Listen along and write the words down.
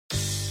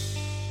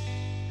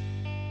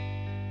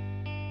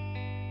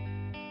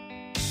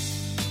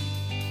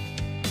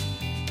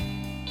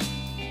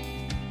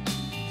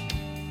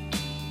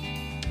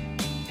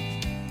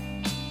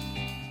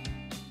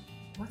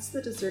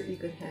the dessert you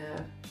can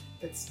have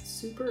that's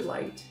super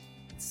light.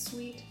 It's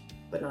sweet,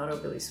 but not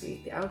overly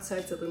sweet. The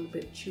outside's a little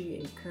bit chewy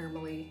and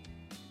caramelly.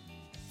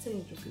 It's an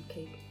angel food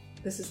cake.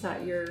 This is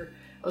not your,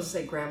 I was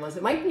gonna say grandma's.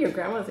 It might be your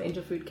grandma's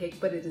angel food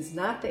cake, but it is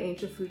not the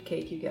angel food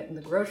cake you get in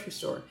the grocery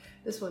store.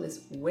 This one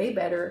is way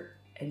better,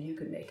 and you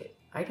can make it.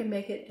 I can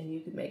make it, and you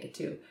can make it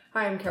too.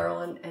 Hi, I'm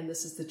Carolyn, and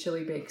this is the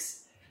Chili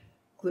Bakes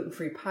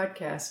gluten-free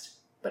podcast,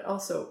 but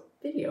also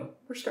video.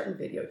 We're starting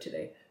video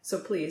today, so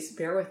please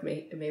bear with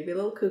me. It may be a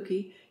little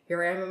kooky.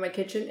 Here I am in my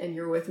kitchen, and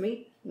you're with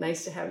me.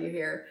 Nice to have you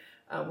here.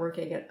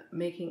 Working at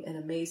making an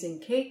amazing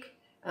cake.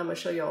 I'm going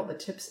to show you all the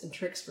tips and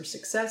tricks for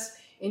success.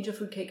 Angel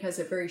food cake has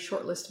a very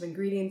short list of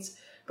ingredients,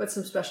 but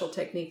some special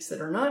techniques that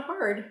are not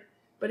hard.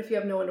 But if you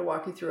have no one to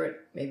walk you through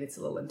it, maybe it's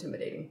a little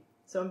intimidating.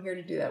 So I'm here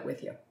to do that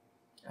with you.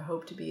 I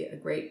hope to be a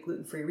great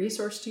gluten-free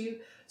resource to you.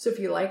 So if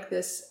you like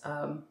this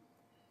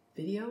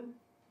video,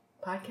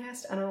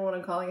 podcast, I don't know what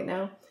I'm calling it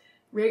now,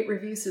 rate,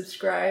 review,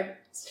 subscribe,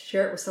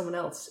 share it with someone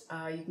else.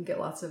 You can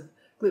get lots of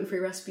gluten-free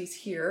recipes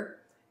here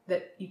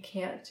that you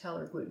can't tell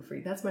are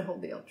gluten-free. That's my whole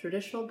deal.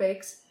 Traditional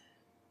bakes,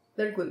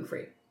 they're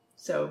gluten-free.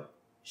 So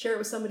share it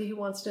with somebody who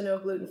wants to know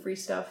gluten-free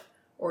stuff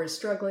or is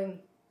struggling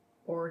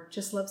or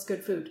just loves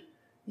good food.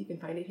 You can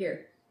find it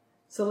here.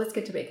 So let's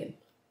get to baking.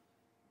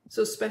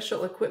 So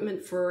special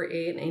equipment for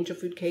an angel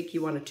food cake,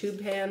 you want a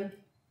tube pan.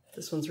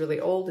 This one's really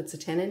old, it's a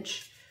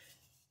 10-inch.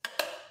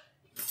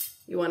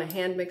 You want a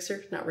hand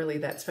mixer, not really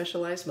that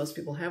specialized. Most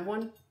people have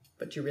one,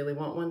 but you really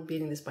want one.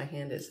 Beating this by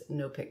hand is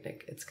no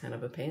picnic. It's kind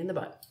of a pain in the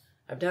butt.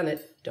 I've done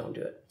it, don't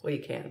do it. Well,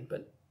 you can,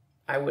 but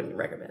I wouldn't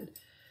recommend.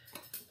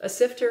 A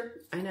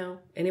sifter, I know.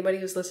 Anybody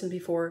who's listened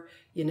before,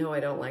 you know I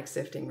don't like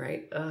sifting,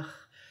 right? Ugh.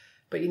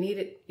 But you need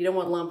it. You don't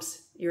want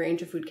lumps. Your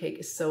angel food cake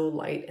is so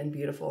light and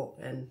beautiful,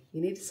 and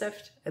you need to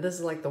sift. And this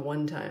is like the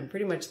one time,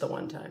 pretty much the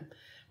one time.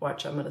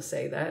 Watch, I'm going to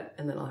say that,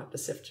 and then I'll have to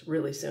sift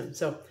really soon.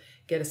 So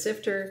get a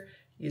sifter,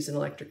 use an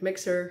electric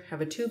mixer,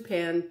 have a tube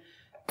pan.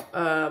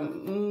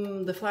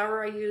 The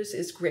flour I use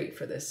is great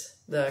for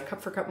this. The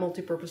cup for cup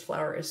multi-purpose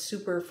flour is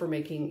super for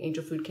making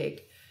angel food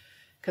cake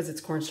because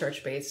it's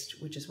cornstarch based,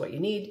 which is what you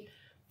need.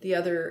 The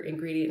other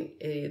ingredient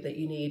that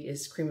you need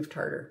is cream of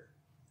tartar.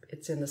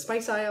 It's in the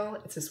spice aisle.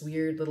 It's this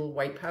weird little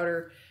white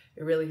powder.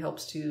 It really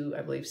helps to,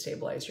 I believe,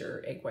 stabilize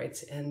your egg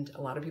whites, and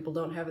a lot of people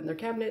don't have it in their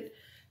cabinet.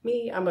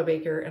 Me, I'm a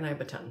baker and I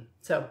have a ton.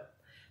 So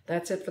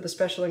that's it for the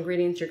special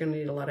ingredients. You're going to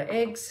need a lot of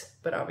eggs,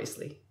 but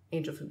obviously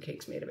angel food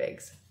cake's made of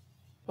eggs.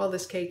 While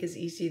this cake is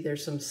easy,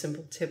 there's some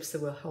simple tips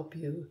that will help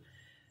you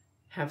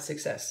have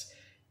success.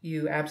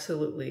 You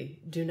absolutely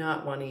do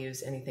not want to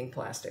use anything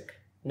plastic.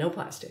 No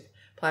plastic.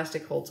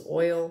 Plastic holds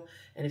oil,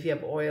 and if you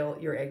have oil,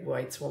 your egg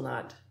whites will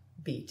not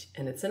beat,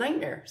 and it's a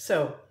nightmare.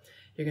 So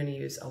you're going to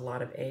use a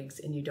lot of eggs,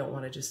 and you don't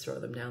want to just throw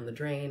them down the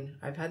drain.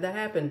 I've had that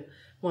happen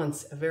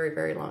once a very,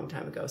 very long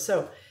time ago.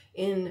 So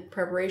in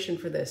preparation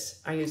for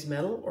this, I use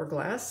metal or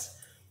glass.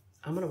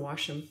 I'm going to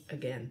wash them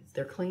again.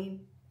 They're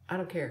clean. I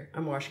don't care.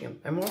 I'm washing them.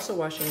 I'm also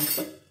washing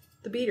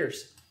the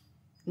beaters.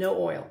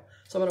 No oil.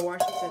 So I'm going to wash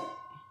this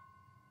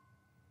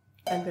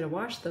I'm going to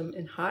wash them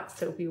in hot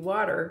soapy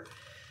water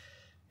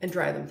and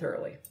dry them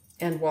thoroughly.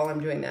 And while I'm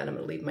doing that, I'm going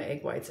to leave my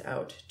egg whites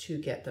out to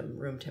get them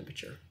room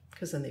temperature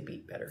because then they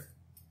beat better.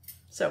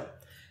 So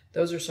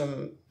those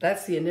are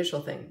that's the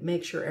initial thing.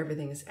 Make sure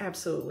everything is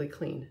absolutely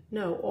clean.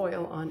 No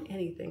oil on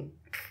anything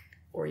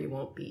or you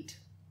won't beat.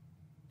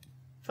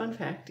 Fun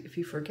fact, if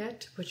you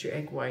forget to put your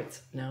egg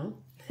whites,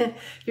 if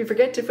you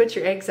forget to put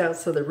your eggs out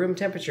so they're room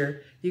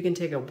temperature, you can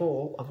take a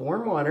bowl of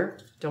warm water,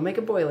 don't make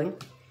it boiling,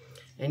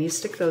 and you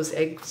stick those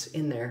eggs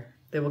in there.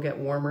 They will get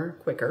warmer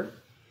quicker.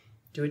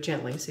 Do it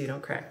gently so you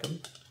don't crack them.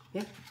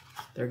 Yeah,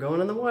 they're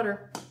going in the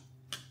water.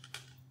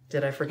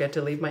 Did I forget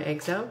to leave my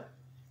eggs out?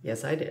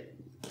 Yes, I did.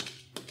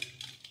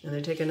 And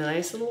they're taking a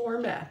nice little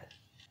warm bath.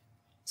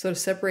 So to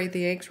separate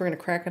the eggs, we're going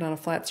to crack it on a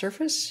flat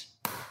surface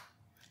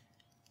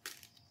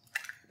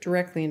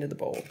directly into the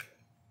bowl.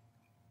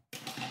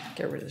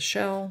 Get rid of the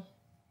shell,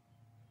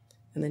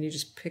 and then you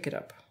just pick it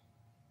up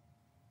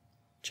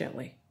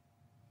gently.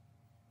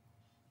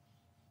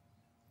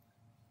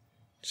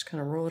 Just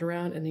kind of roll it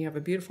around, and you have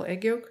a beautiful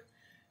egg yolk.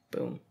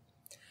 Boom.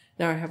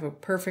 Now I have a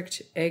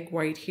perfect egg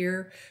white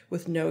here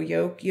with no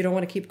yolk. You don't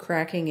want to keep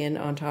cracking in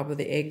on top of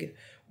the egg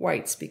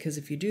whites, because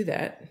if you do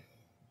that,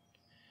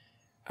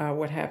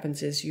 what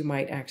happens is you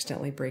might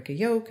accidentally break a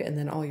yolk, and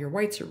then all your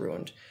whites are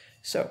ruined.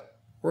 So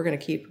we're going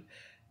to keep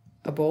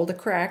a bowl to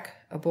crack,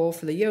 a bowl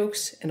for the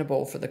yolks, and a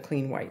bowl for the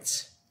clean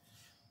whites.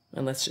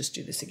 And let's just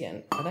do this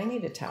again. But I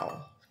need a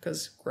towel,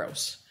 because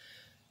gross.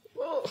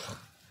 Ugh.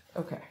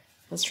 Okay,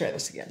 let's try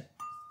this again.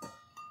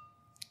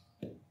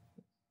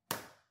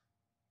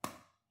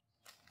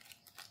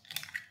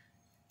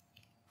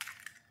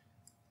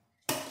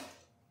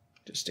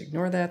 Just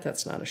ignore that,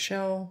 that's not a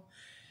shell.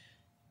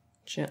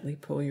 Gently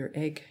pull your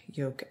egg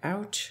yolk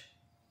out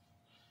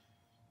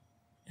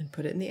and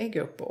put it in the egg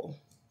yolk bowl.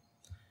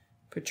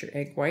 Put your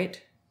egg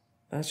white,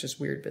 that's just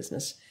weird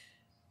business,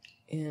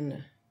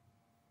 in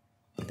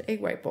the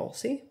egg white bowl,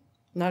 see?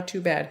 Not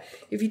too bad.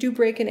 If you do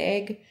break an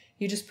egg,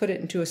 you just put it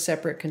into a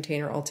separate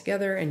container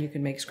altogether and you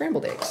can make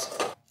scrambled eggs.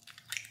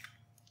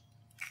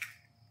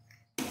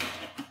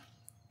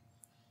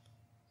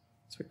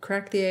 So we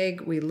crack the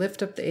egg, we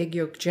lift up the egg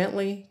yolk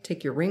gently,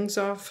 take your rings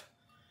off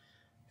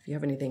if you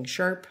have anything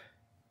sharp,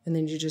 and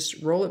then you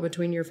just roll it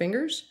between your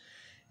fingers,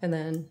 and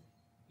then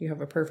you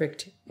have a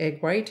perfect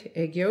egg white,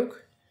 egg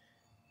yolk,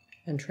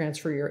 and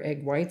transfer your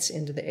egg whites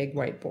into the egg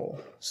white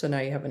bowl. So now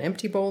you have an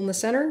empty bowl in the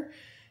center,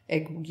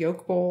 egg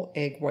yolk bowl,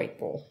 egg white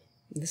bowl.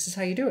 And this is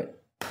how you do it.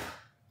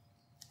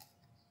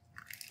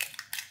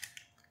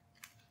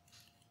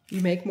 You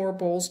make more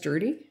bowls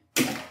dirty,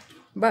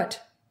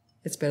 but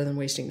it's better than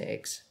wasting the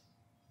eggs.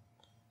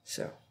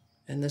 So,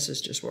 and this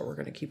is just what we're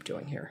going to keep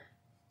doing here.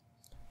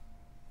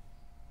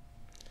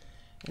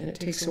 And it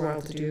takes a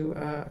while to do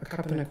a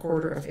cup and a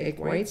quarter of egg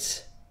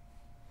whites,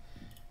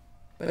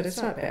 but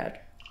it's not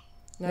bad.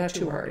 Not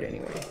too hard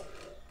anyway.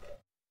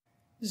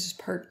 This is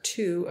part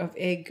 2 of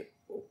egg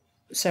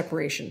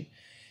separation.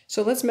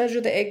 So let's measure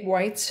the egg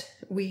whites.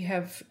 We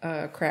have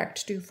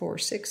cracked 2, 4,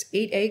 6,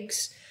 8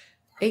 eggs,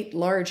 8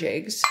 large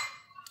eggs.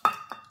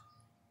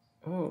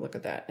 Oh, look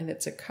at that. And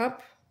it's a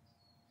cup.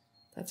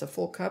 That's a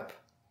full cup.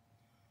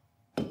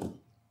 We're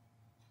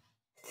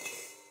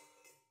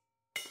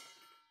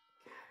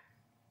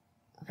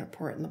going to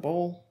pour it in the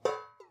bowl.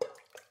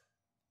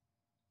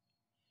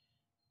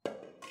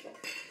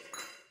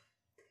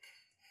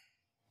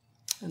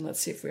 And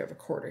let's see if we have a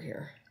quarter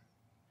here.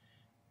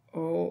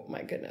 Oh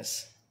my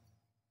goodness.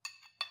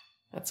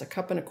 That's a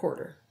cup and a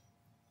quarter.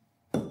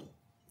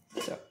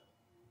 So,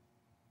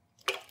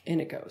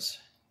 in it goes.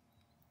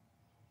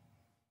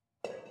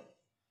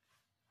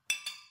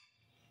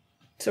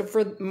 So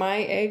for my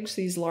eggs,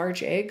 these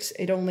large eggs,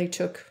 it only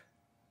took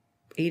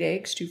 8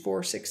 eggs, 2,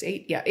 4, 6,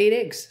 8. Yeah, 8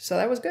 eggs. So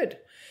that was good.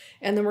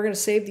 And then we're going to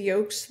save the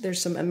yolks.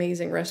 There's some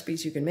amazing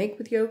recipes you can make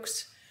with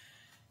yolks.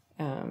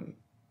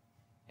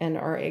 And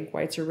our egg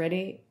whites are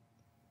ready.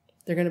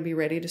 They're going to be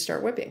ready to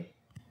start whipping.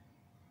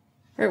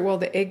 All right, well,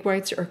 the egg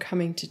whites are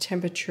coming to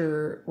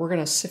temperature. We're going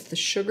to sift the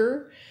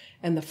sugar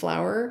and the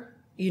flour.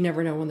 You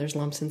never know when there's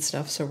lumps and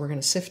stuff, so we're going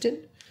to sift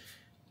it.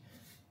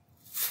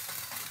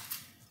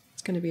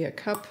 It's going to be a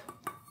cup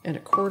and a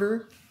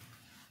quarter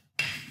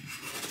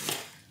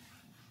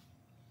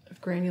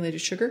of granulated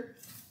sugar.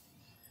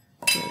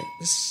 Right,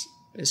 this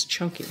is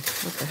chunky.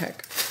 What the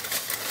heck?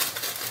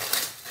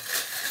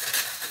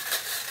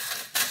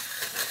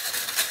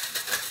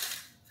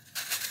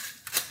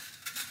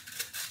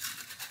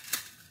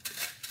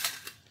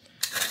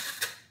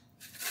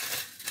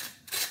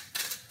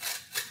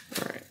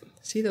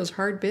 See those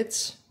hard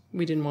bits?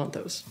 We didn't want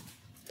those.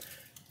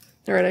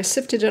 All right, I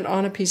sifted it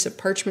on a piece of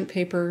parchment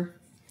paper.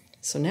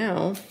 So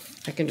now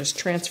I can just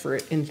transfer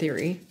it, in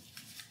theory,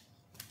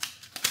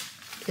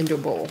 into a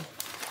bowl.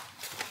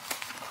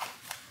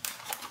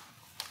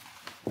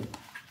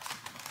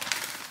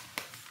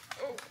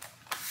 Oh.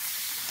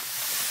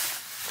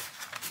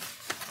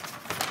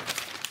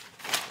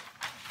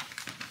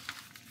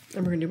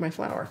 And we're gonna do my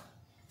flour.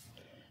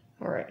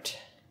 All right.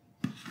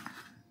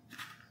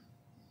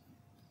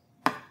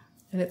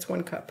 And it's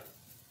 1 cup.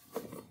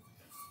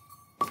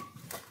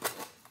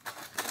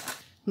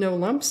 No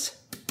lumps,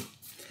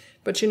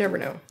 but you never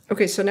know.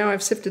 Okay, so now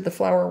I've sifted the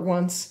flour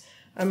once.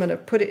 I'm going to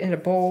put it in a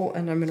bowl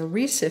and I'm going to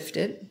re-sift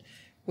it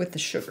with the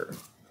sugar,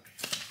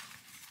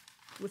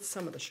 with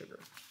some of the sugar.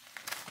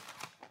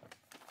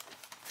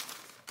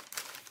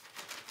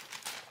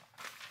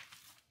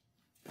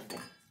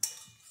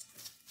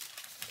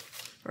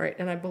 All right,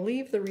 and I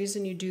believe the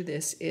reason you do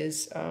this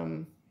is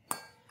I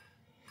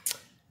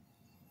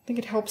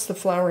think it helps the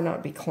flour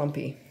not be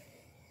clumpy.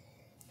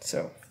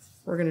 So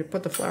we're going to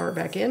put the flour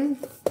back in.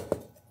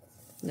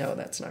 No,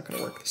 that's not going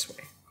to work this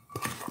way.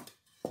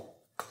 All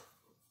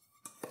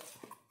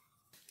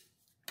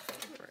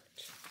right.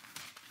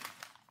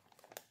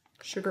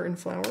 Sugar and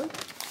flour.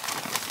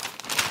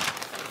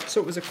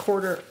 So it was a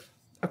quarter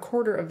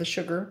of the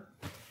sugar.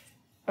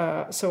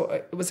 So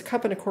it was a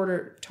cup and a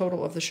quarter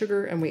total of the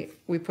sugar, and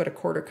we put a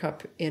quarter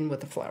cup in with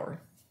the flour.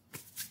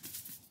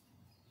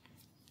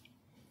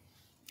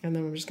 And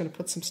then we're just going to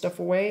put some stuff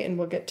away, and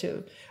we'll get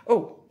to...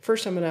 Oh,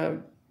 first I'm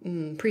going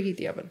to preheat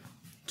the oven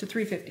to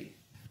 350.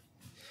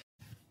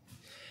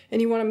 And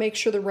you want to make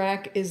sure the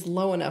rack is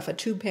low enough. A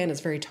tube pan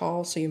is very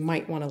tall, so you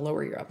might want to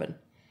lower your oven.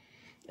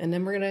 And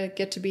then we're going to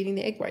get to beating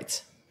the egg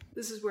whites.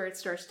 This is where it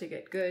starts to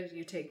get good.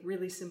 You take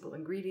really simple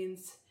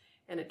ingredients,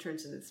 and it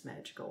turns into this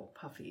magical,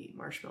 puffy,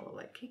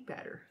 marshmallow-like cake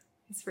batter.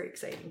 It's very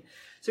exciting.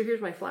 So here's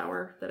my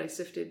flour that I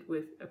sifted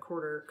with a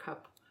quarter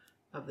cup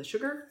of the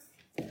sugar.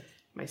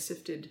 My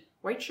sifted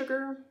white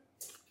sugar.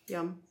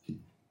 Yum.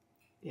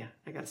 Yeah,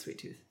 I got a sweet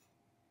tooth.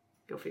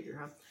 Go figure,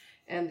 huh?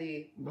 And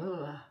the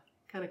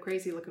kind of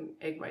crazy looking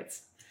egg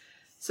whites.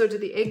 So to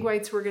the egg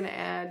whites, we're going to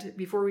add,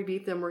 before we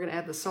beat them, we're going to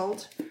add the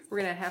salt. We're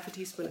going to add 1/2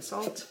 teaspoon of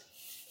salt.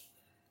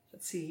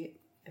 Let's see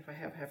if I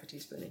have 1/2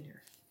 teaspoon in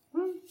here.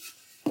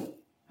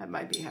 That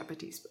might be 1/2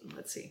 teaspoon.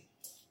 Let's see.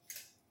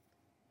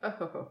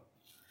 Oh,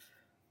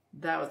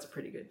 that was a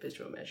pretty good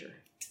visual measure.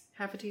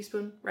 1/2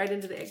 teaspoon right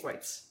into the egg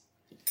whites.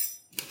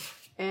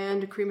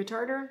 And a cream of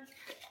tartar.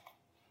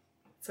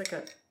 It's like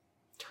a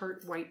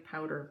tart white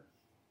powder.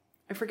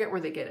 I forget where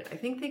they get it. I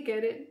think they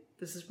get it,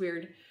 this is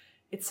weird,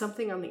 it's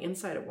something on the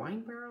inside of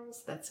wine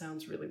barrels. That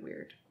sounds really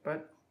weird,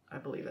 but I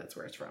believe that's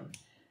where it's from.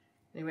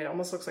 Anyway, it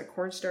almost looks like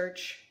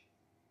cornstarch.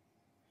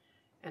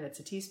 And it's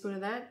a teaspoon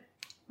of that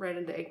right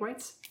into egg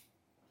whites.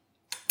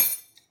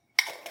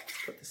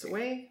 Put this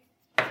away.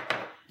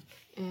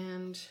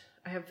 And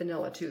I have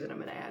vanilla too that I'm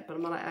gonna add, but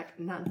I'm gonna add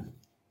none.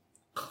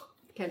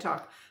 Can't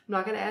talk. I'm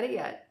not gonna add it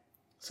yet.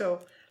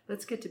 So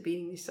let's get to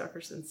beating these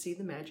suckers and see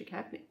the magic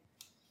happening.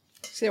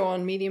 So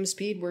on medium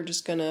speed, we're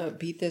just gonna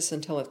beat this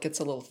until it gets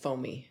a little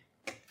foamy.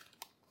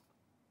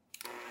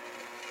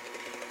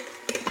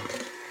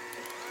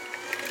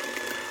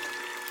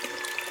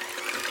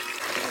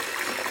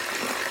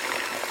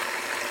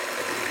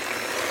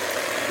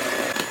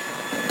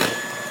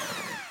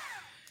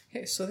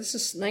 Okay, so this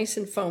is nice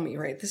and foamy,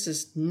 right? This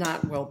is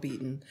not well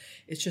beaten.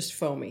 It's just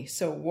foamy.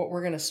 So what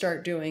we're gonna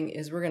start doing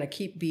is we're gonna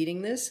keep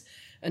beating this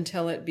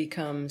until it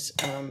becomes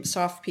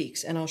soft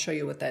peaks, and I'll show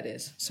you what that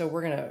is. So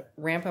we're gonna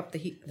ramp up the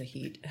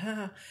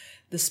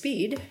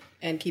speed,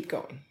 and keep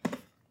going.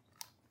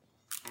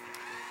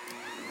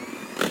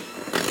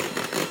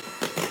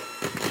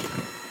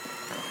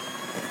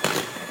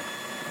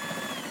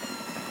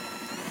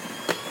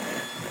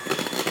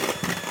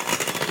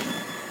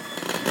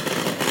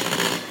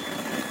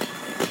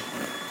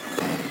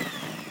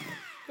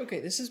 Okay,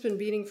 this has been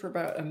beating for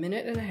about a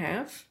minute and a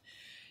half.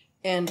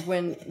 And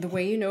the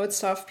way you know it's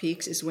soft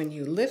peaks is when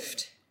you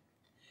lift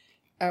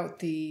out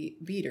the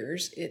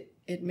beaters,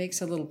 it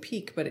makes a little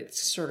peak, but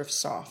it's sort of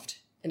soft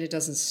and it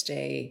doesn't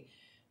stay.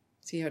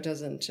 See how it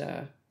doesn't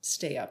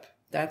stay up?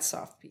 That's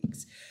soft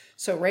peaks.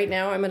 So right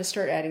now I'm going to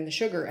start adding the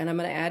sugar, and I'm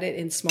going to add it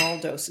in small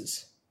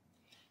doses.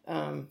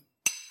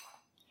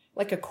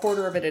 Like a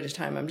quarter of it at a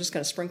time. I'm just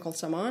going to sprinkle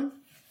some on,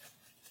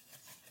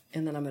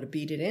 and then I'm going to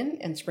beat it in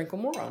and sprinkle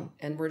more on.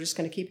 And we're just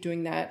going to keep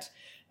doing that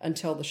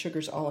until the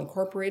sugar's all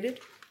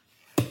incorporated.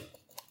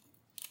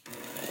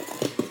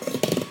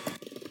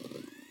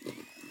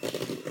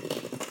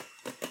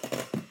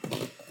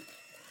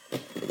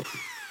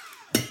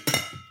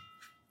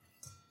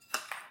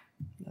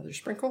 Another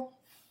sprinkle.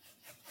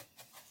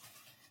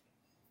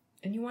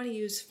 And you want to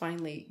use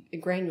finely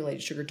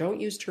granulated sugar.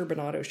 Don't use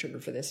turbinado sugar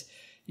for this.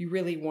 You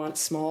really want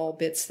small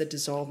bits that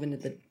dissolve into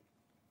the,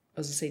 I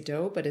was going to say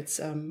dough, but it's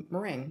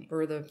meringue,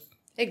 or the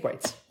egg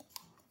whites.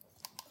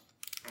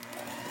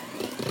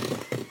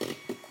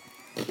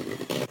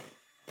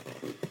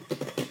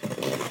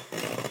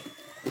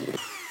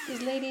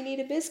 Does lady need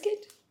a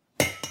biscuit?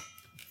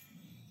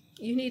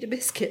 You need a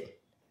biscuit.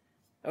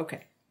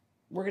 Okay,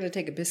 we're going to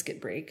take a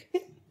biscuit break.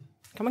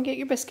 Come on, get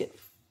your biscuit.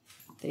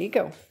 There you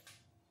go.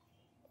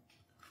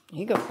 There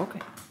you go.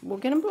 Okay, we'll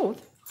get them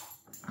both.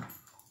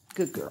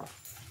 Good girl.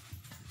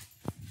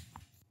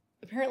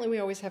 Apparently we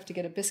always have to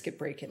get a biscuit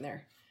break in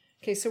there.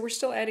 Okay, so we're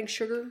still adding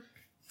sugar.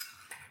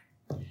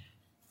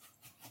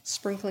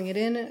 Sprinkling it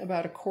in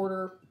about a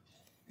quarter.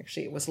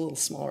 Actually, it was a little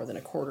smaller than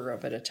a quarter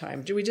of it at a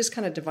time. We just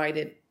kind of divide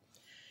it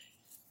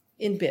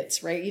in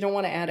bits, right? You don't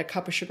want to add a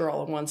cup of sugar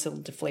all at once. It'll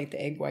deflate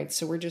the egg whites.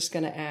 So we're just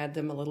going to add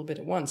them a little bit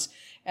at once.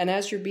 And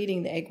as you're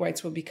beating, the egg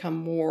whites will become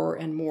more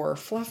and more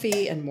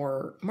fluffy and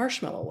more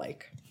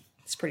marshmallow-like.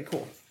 It's pretty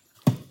cool.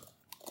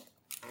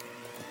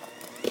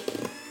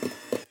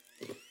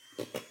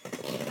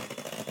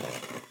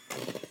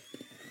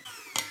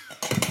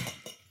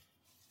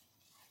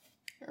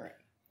 All right,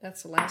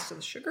 that's the last of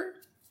the sugar.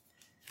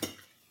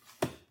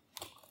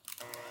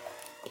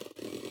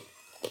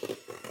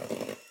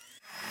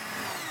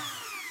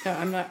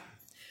 Now,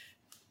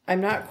 I'm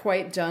not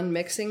quite done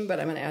mixing, but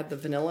I'm going to add the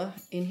vanilla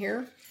in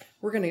here.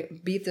 We're going to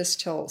beat this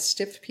till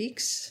stiff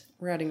peaks.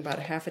 We're adding about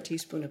a half a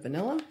teaspoon of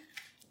vanilla.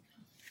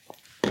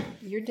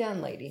 You're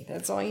done, lady.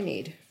 That's all you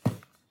need.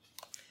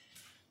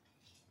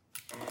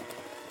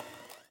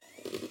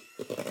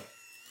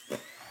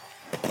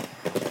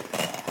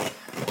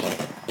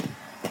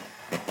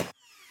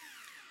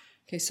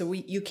 Okay, so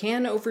you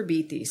can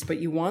overbeat these, but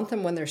you want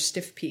them when they're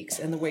stiff peaks.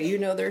 And the way you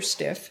know they're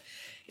stiff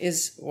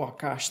is, oh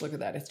gosh, look at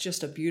that. It's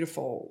just a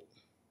beautiful,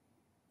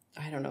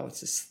 I don't know,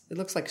 it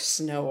looks like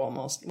snow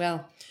almost.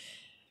 Well,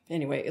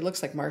 anyway, it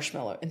looks like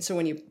marshmallow. And so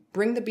when you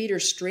bring the beater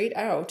straight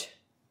out,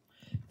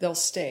 they'll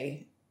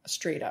stay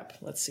straight up.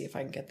 Let's see if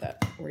I can get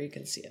that where you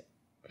can see it.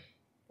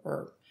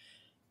 Or,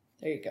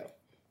 there you go.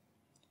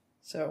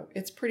 So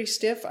it's pretty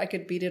stiff. I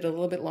could beat it a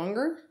little bit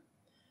longer.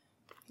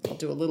 I'll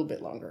do a little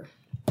bit longer.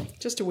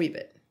 Just a wee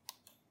bit.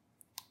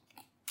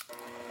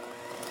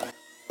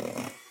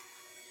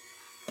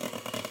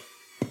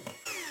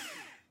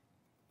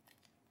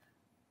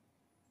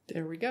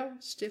 There we go,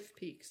 stiff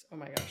peaks. Oh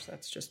my gosh,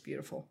 that's just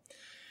beautiful.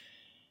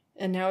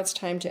 And now it's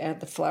time to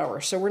add the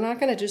flour. So we're not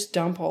going to just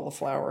dump all the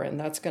flour in.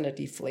 That's going to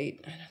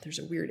deflate. There's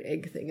a weird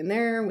egg thing in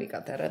there. We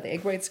got that out of the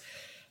egg whites.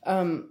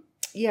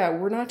 Yeah,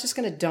 we're not just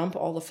going to dump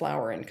all the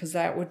flour in, because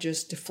that would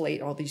just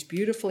deflate all these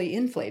beautifully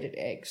inflated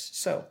eggs.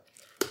 So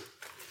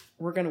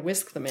we're going to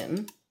whisk them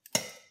in.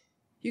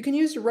 You can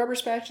use a rubber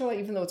spatula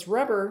even though it's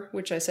rubber,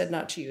 which I said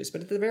not to use.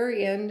 But at the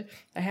very end,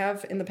 I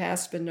have in the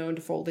past been known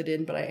to fold it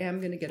in, but I am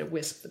going to get a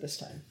whisk for this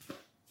time.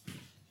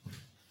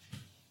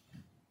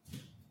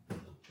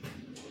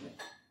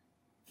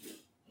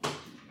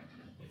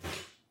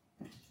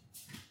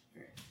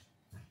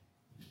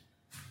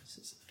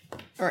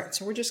 All right,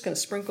 so we're just going to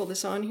sprinkle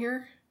this on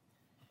here.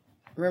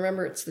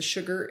 Remember, it's the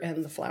sugar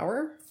and the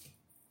flour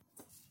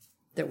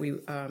that we,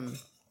 what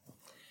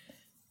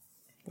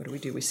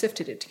do? We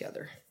sifted it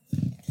together.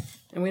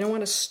 And we don't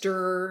want to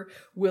stir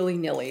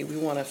willy-nilly. We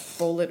want to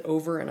fold it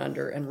over and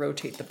under and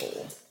rotate the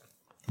bowl.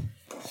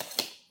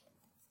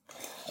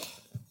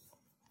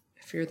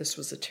 I fear this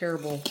was a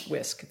terrible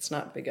whisk. It's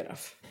not big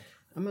enough.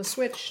 I'm going to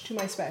switch to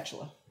my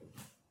spatula.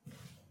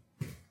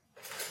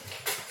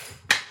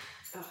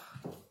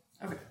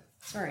 Okay.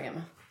 Sorry,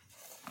 Emma.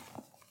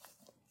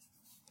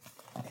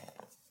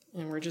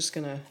 And we're just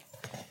going to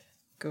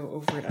go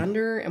over it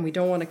under, and we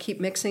don't want to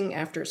keep mixing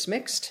after it's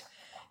mixed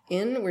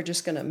in. We're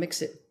just going to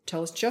mix it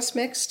till it's just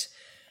mixed,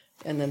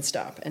 and then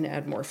stop and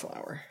add more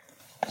flour.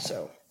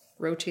 So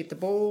rotate the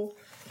bowl,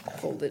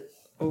 fold it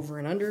over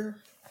and under,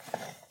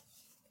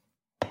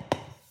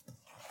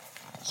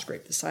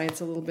 scrape the sides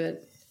a little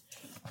bit.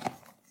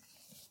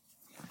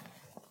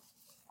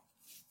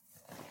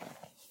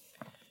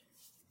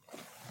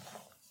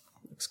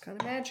 Looks kind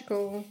of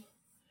magical.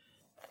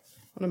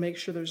 I want to make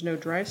sure there's no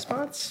dry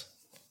spots,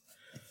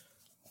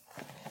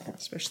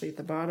 especially at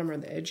the bottom or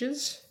the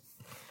edges.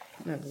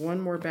 I have one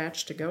more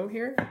batch to go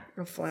here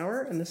of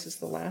flour, and this is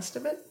the last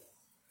of it.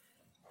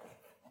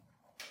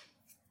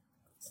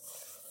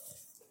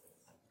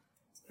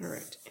 All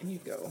right, and you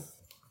go.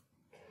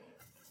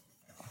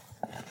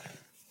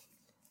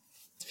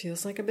 It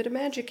feels like a bit of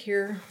magic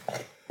here.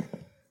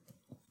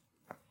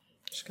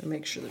 Just gonna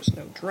make sure there's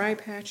no dry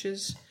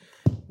patches,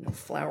 no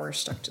flour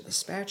stuck to the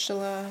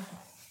spatula.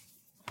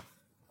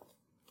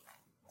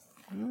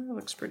 Oh,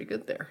 looks pretty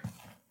good there.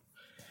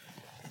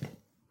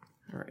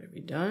 All right, are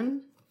we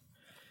done?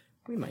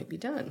 We might be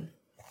done.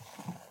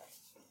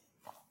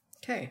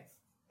 Okay.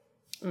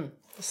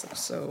 This looks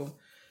so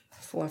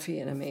fluffy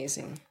and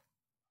amazing.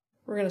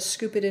 We're going to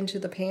scoop it into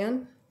the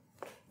pan.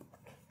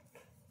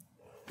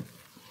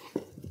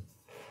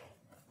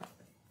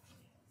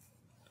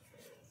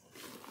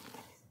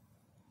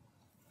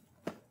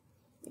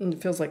 And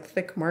it feels like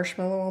thick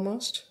marshmallow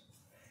almost.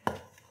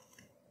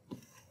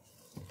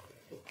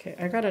 Okay,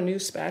 I got a new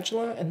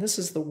spatula, and this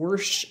is the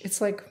worst. It's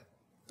like,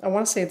 I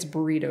want to say it's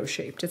burrito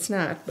shaped. It's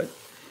not, but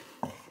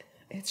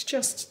it's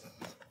just,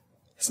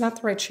 it's not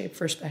the right shape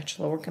for a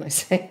spatula. What can I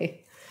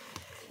say?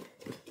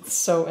 It's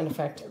so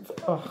ineffective.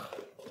 Oh.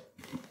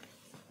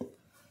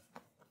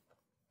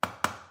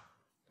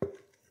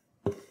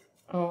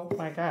 Oh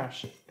my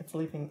gosh, it's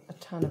leaving a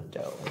ton of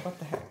dough. What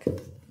the heck?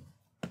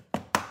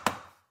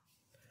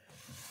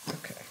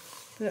 Okay.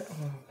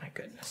 Oh my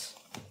goodness.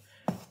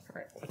 All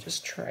right, we'll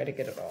just try to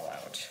get it all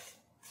out.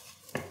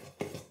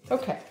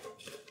 Okay.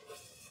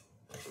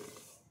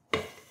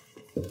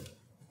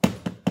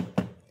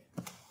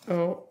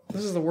 Oh,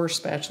 this is the worst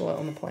spatula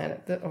on the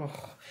planet. Oh.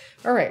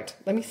 All right,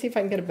 let me see if I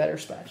can get a better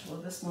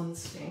spatula. This one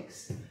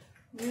stinks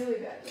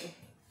really badly.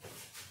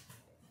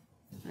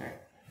 All right.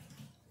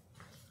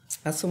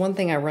 That's the one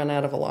thing I run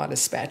out of a lot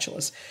is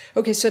spatulas.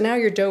 Okay, so now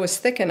your dough is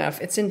thick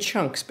enough. It's in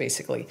chunks,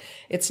 basically.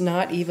 It's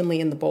not evenly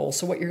in the bowl.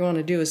 So what you're going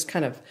to do is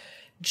kind of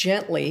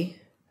gently,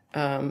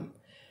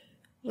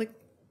 like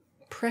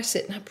press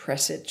it, not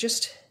press it,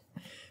 just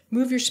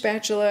move your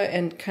spatula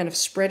and kind of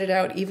spread it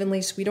out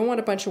evenly. So we don't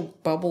want a bunch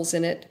of bubbles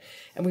in it,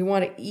 and we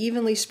want it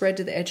evenly spread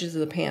to the edges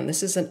of the pan.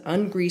 This is an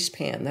ungreased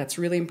pan. That's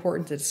really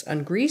important that it's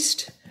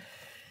ungreased.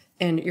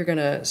 And you're going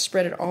to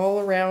spread it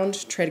all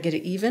around, try to get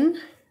it even.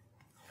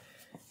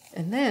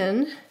 And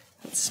then,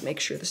 let's make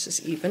sure this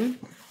is even.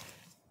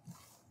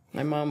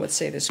 My mom would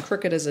say this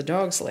crooked as a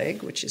dog's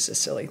leg, which is a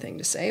silly thing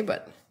to say,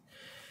 but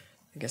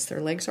I guess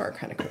their legs are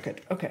kind of crooked.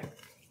 Okay,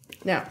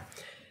 now,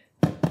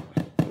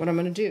 what I'm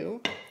going to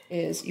do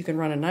is you can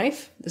run a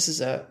knife. This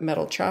is a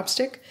metal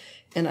chopstick,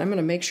 and I'm going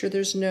to make sure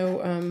there's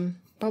no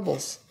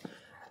bubbles,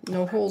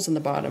 no holes in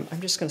the bottom.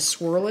 I'm just going to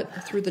swirl it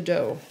through the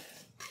dough.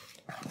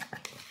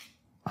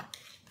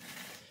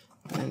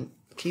 And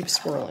keep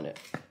swirling it.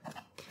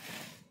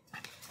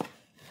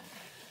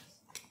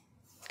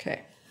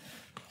 Okay.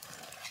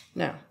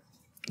 Now,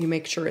 you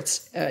make sure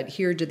it's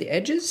adhered to the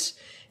edges,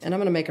 and I'm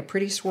going to make a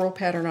pretty swirl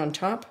pattern on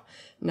top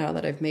now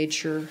that I've made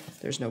sure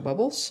there's no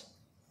bubbles.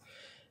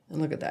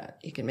 And look at that.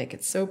 You can make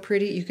it so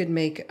pretty. You can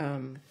make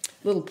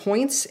little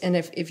points, and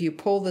if you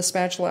pull the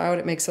spatula out,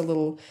 it makes a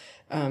little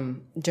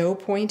dough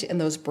point in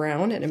those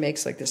brown, and it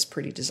makes like this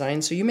pretty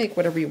design. So you make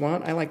whatever you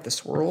want. I like the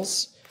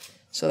swirls,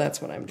 so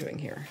that's what I'm doing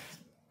here.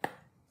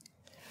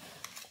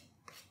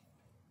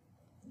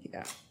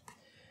 Yeah.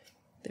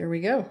 There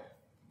we go.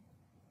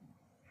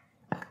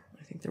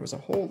 I think there was a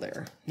hole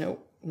there.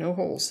 Nope, no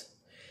holes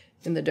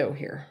in the dough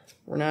here.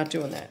 We're not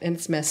doing that. And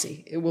it's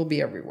messy. It will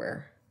be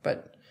everywhere.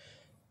 But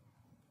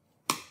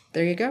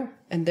There you go.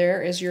 And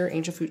there is your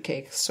angel food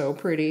cake. So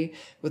pretty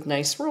with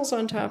nice swirls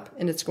on top,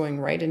 and it's going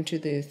right into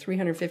the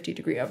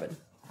 350-degree oven.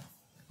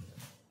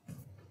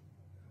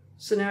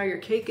 So now your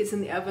cake is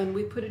in the oven.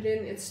 We put it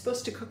in. It's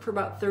supposed to cook for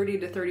about 30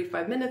 to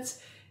 35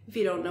 minutes. If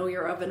you don't know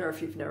your oven or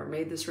if you've never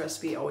made this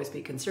recipe, always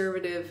be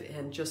conservative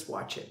and just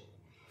watch it.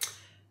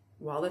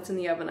 While that's in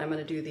the oven, I'm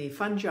going to do the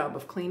fun job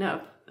of clean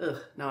up.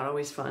 Ugh, not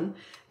always fun.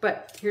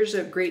 But here's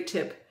a great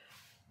tip.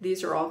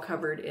 These are all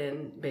covered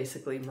in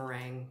basically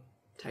meringue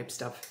type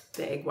stuff.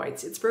 The egg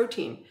whites, it's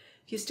protein.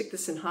 If you stick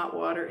this in hot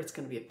water, it's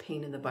going to be a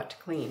pain in the butt to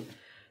clean.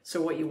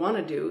 So what you want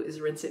to do is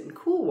rinse it in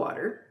cool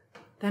water,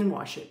 then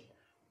wash it.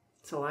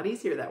 It's a lot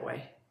easier that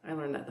way. I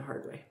learned that the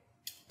hard way.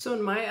 So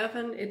in my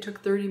oven, it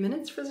took 30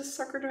 minutes for this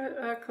sucker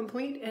to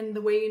complete. And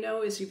the way you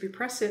know is if you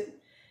press it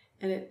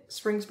and it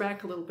springs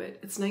back a little bit.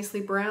 It's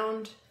nicely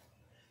browned.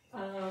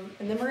 And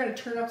then we're going to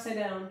turn it upside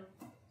down.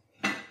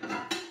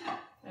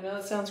 I know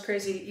that sounds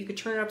crazy. You could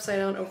turn it upside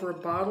down over a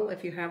bottle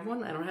if you have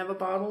one. I don't have a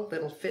bottle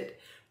that'll fit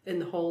in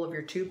the hole of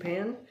your tube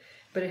pan,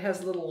 but it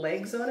has little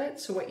legs on it.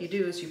 So what you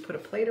do is you put a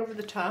plate over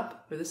the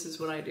top, or this is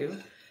what I do,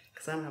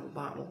 because I don't have a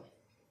bottle.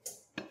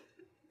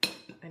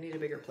 I need a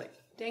bigger plate.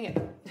 Dang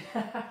it.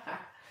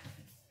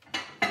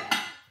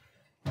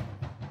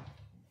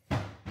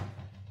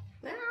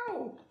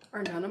 No!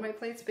 Are none of my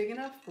plates big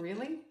enough?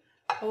 Really?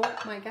 Oh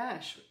my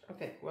gosh.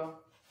 Okay,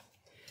 well.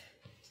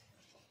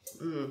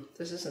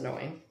 This is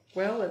annoying.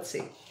 Well, let's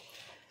see.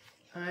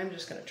 I'm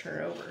just going to turn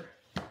it over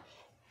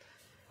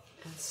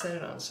and set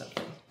it on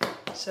something.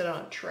 Set it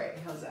on a tray.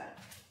 How's that?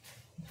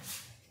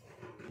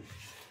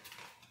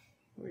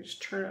 We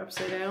just turn it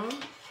upside down.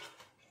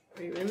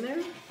 Are you in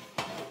there?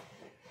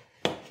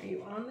 Are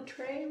you on the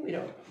tray? We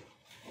don't.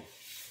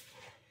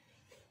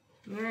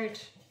 All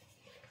right.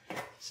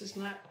 This is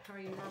not how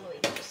you normally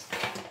do this.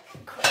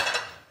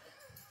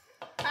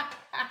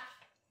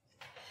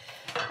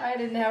 I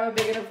didn't have a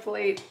big enough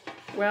plate.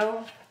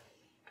 Well,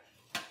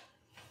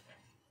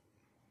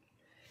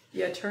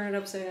 yeah, turn it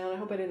upside down. I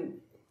hope I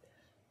didn't.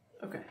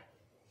 Okay.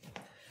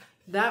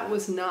 That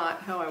was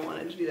not how I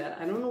wanted to do that.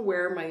 I don't know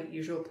where my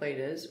usual plate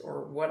is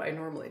or what I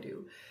normally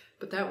do,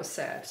 but that was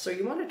sad. So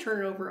you want to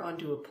turn it over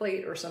onto a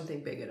plate or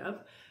something big enough,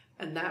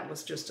 and that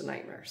was just a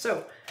nightmare.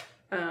 So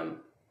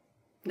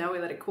now we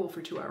let it cool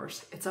for 2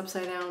 hours. It's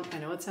upside down. I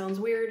know it sounds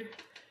weird,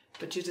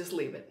 but you just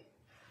leave it.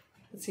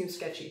 It seems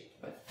sketchy,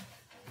 but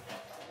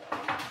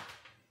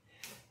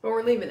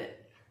we're leaving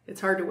it.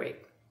 It's hard to wait.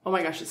 Oh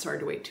my gosh, it's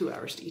hard to wait 2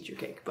 hours to eat your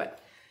cake, but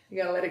you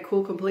gotta let it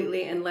cool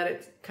completely and let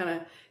it kind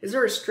of, it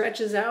sort of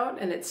stretches out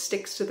and it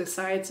sticks to the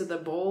sides of the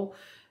bowl,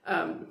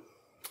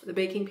 the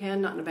baking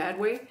pan, not in a bad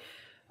way.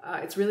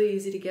 It's really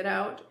easy to get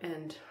out,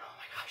 and oh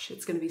my gosh,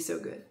 it's gonna be so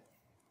good.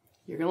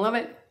 You're gonna love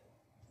it.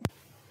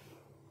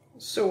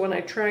 So when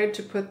I tried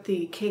to put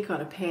the cake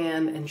on a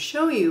pan and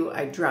show you,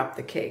 I dropped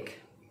the cake.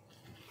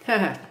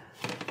 And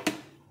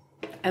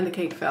the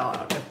cake fell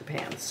out of the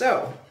pan.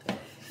 So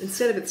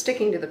instead of it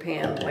sticking to the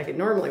pan like it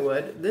normally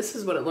would, this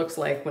is what it looks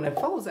like when it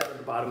falls out of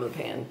the bottom of the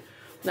pan.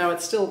 Now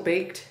it's still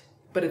baked,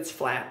 but it's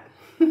flat.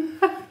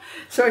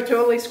 So I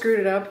totally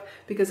screwed it up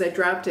because I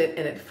dropped it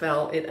and it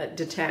fell, it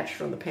detached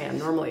from the pan.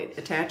 Normally it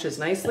attaches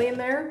nicely in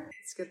there.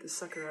 Let's get this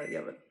sucker out of the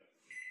oven.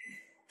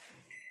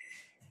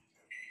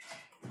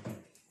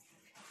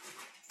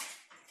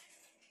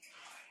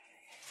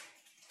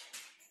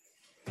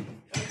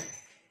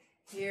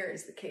 Here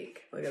is the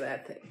cake. Look at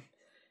that thing.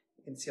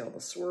 You can see all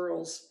the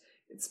swirls.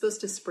 It's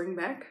supposed to spring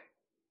back,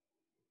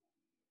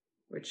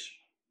 which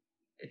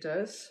it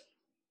does.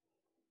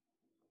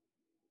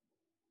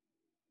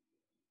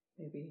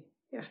 Maybe,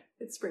 yeah,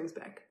 it springs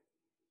back.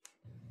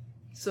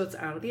 So it's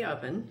out of the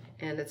oven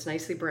and it's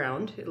nicely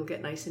browned. It'll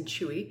get nice and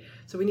chewy.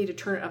 So we need to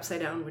turn it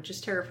upside down, which is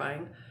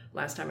terrifying.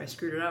 Last time I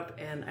screwed it up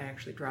and I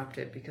actually dropped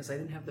it because I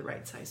didn't have the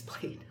right size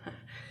plate.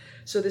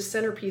 So this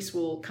centerpiece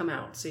will come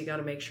out. So you got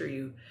to make sure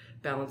you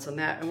balance on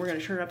that. And we're going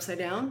to turn it upside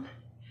down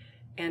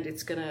and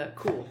it's going to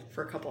cool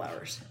for a couple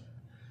hours.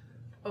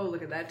 Oh,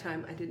 look at that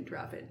time. I didn't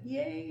drop it.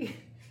 Yay.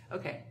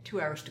 Okay,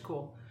 2 hours to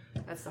cool.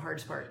 That's the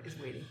hardest part, is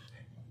waiting.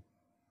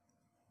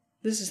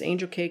 This is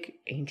angel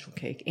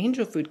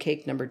food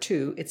cake number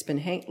 2. It's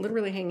been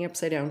literally hanging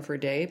upside down for a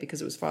day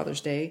because it was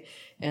Father's Day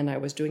and I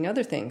was doing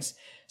other things.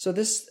 So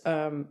this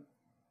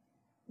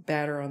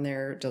batter on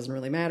there doesn't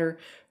really matter.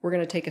 We're going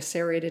to take a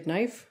serrated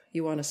knife.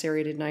 You want a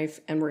serrated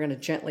knife, and we're going to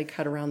gently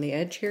cut around the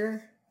edge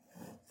here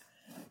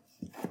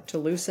to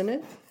loosen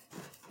it.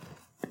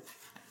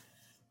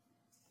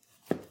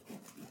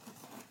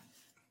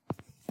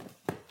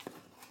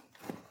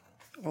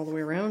 All the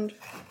way around.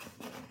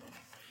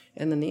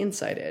 And then the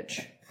inside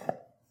edge.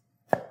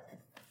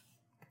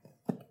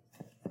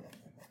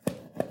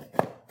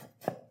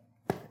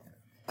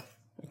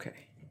 Okay.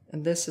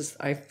 And this is,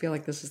 I feel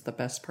like this is the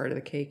best part of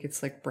the cake.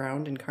 It's like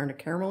browned and kind of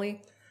caramelly.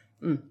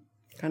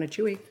 Kind of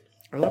chewy.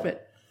 I love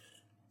it.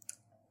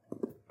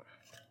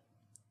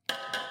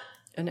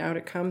 And out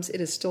it comes. It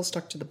is still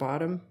stuck to the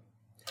bottom.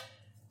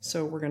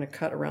 So we're going to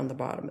cut around the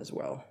bottom as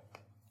well.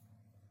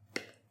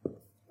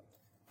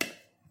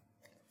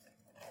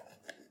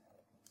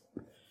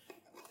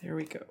 There There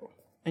we go.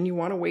 And you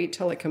want to wait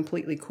till it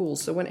completely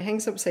cools. So when it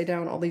hangs upside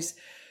down, all these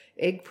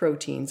egg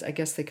proteins, I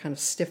guess they kind of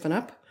stiffen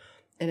up,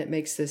 and it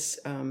makes this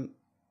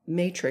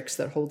matrix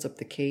that holds up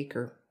the cake.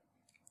 Or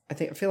I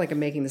feel like I'm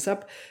making this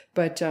up,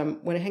 but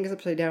when it hangs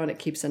upside down, it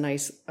keeps a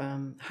nice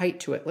height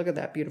to it. Look at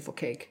that beautiful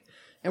cake.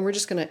 And we're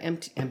just going to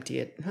empty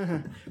it.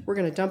 We're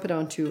going to dump it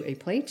onto a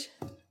plate.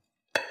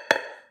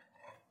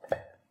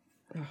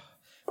 Oh,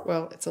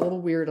 well, it's a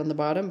little weird on the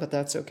bottom, but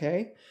that's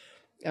okay.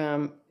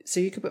 So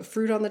you could put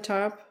fruit on the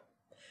top.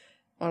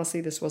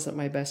 Honestly, this wasn't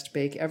my best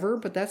bake ever,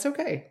 but that's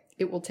okay.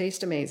 It will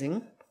taste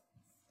amazing.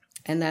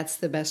 And that's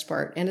the best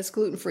part. And it's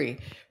gluten-free,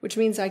 which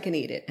means I can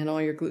eat it and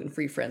all your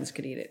gluten-free friends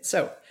can eat it.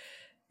 So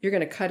you're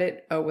going to cut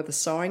it with a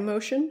sawing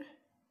motion.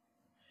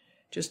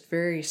 Just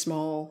very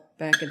small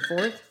back and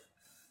forth.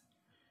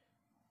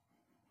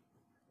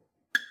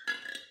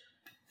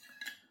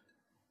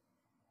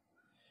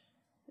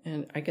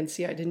 And I can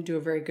see I didn't do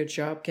a very good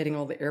job getting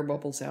all the air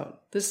bubbles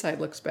out. This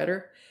side looks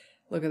better.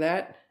 Look at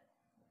that.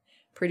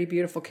 Pretty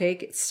beautiful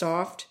cake. It's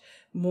soft,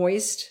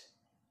 moist.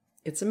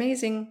 It's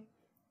amazing.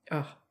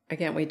 Oh, I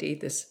can't wait to eat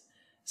this.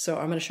 So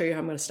I'm going to show you how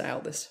I'm going to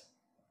style this.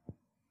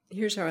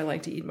 Here's how I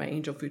like to eat my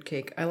angel food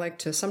cake. I like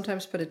to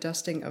sometimes put a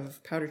dusting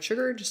of powdered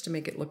sugar just to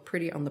make it look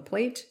pretty on the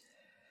plate.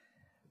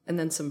 And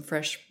then some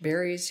fresh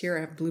berries here.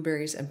 I have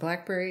blueberries and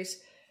blackberries.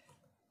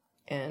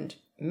 And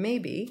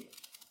maybe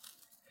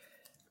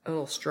a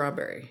little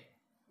strawberry.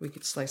 We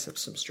could slice up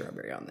some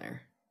strawberry on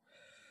there.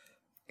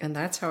 And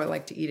that's how I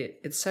like to eat it.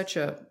 It's such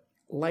a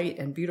light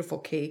and beautiful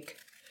cake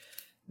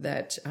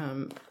that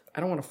I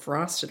don't want to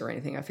frost it or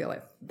anything. I feel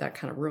like that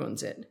kind of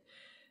ruins it.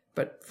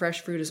 But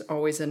fresh fruit is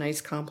always a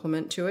nice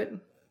compliment to it.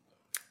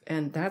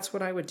 And that's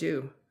what I would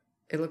do.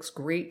 It looks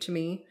great to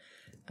me.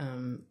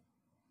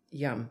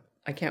 Yum.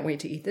 I can't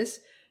wait to eat this,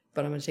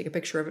 but I'm going to take a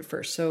picture of it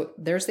first. So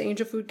there's the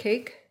angel food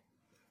cake.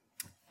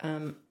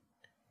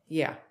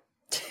 Yeah.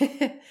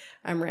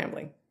 I'm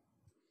rambling.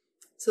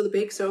 So the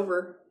bake's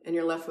over and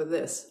you're left with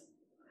this.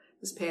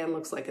 This pan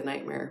looks like a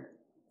nightmare.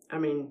 I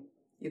mean,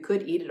 you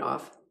could eat it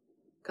off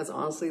because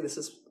honestly, this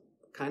is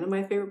kind of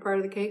my favorite part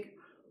of the cake.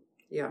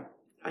 Yeah,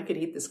 I could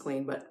eat this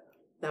clean, but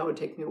that would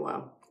take me a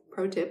while.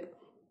 Pro tip,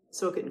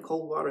 soak it in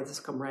cold water. This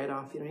will come right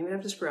off. You don't even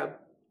have to scrub.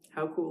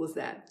 How cool is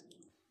that?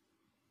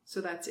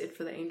 So that's it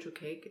for the angel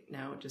cake.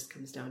 Now it just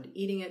comes down to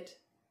eating it.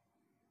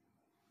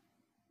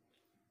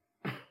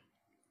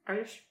 I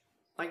just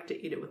like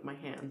to eat it with my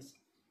hands.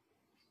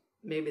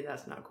 Maybe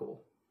that's not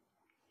cool.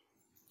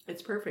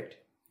 It's perfect.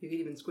 You could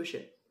even squish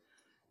it.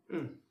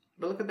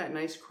 But look at that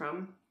nice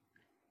crumb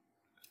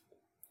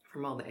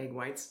from all the egg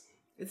whites.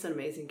 It's an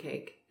amazing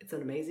cake. It's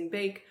an amazing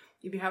bake.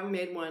 If you haven't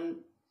made one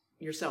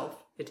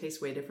yourself, it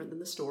tastes way different than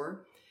the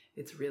store.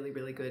 It's really,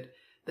 really good.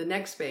 The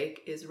next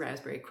bake is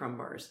raspberry crumb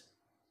bars.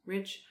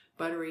 Rich,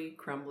 buttery,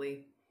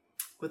 crumbly,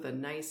 with a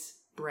nice,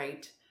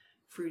 bright,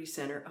 fruity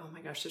center. Oh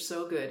my gosh, they're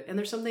so good. And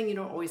there's something you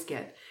don't always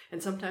get.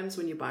 And sometimes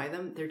when you buy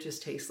them, they're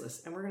just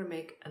tasteless. And we're going to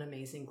make an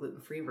amazing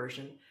gluten-free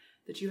version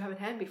that you haven't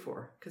had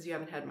before because you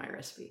haven't had my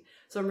recipe.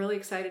 So I'm really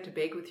excited to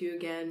bake with you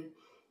again.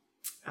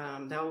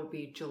 That will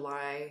be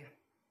July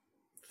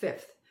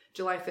 5th.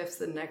 July 5th is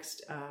the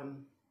next, I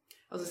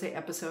was going to say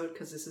episode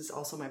because this is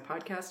also my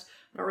podcast.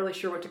 I'm not really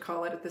sure what to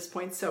call it at this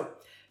point. So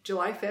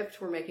July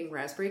 5th, we're making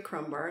raspberry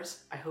crumb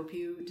bars. I hope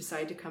you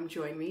decide to come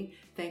join me.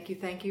 Thank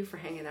you for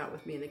hanging out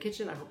with me in the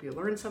kitchen. I hope you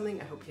learned something.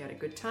 I hope you had a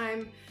good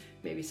time.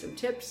 Maybe some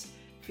tips.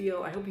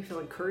 I hope you feel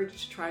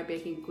encouraged to try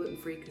baking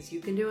gluten-free because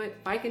you can do it.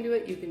 If I can do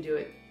it, you can do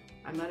it.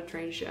 I'm not a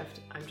trained chef.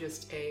 I'm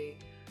just I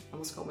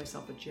almost call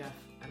myself a Jeff.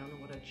 I don't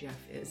know what a Jeff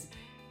is.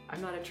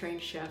 I'm not a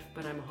trained chef,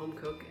 but I'm a home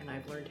cook and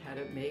I've learned how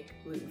to make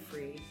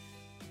gluten-free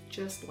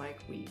just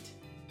like wheat.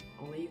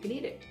 Only you can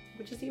eat it,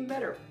 which is even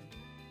better.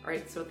 All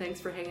right, so thanks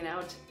for hanging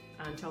out.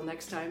 Until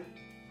next time,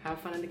 have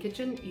fun in the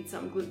kitchen, eat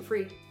something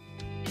gluten-free.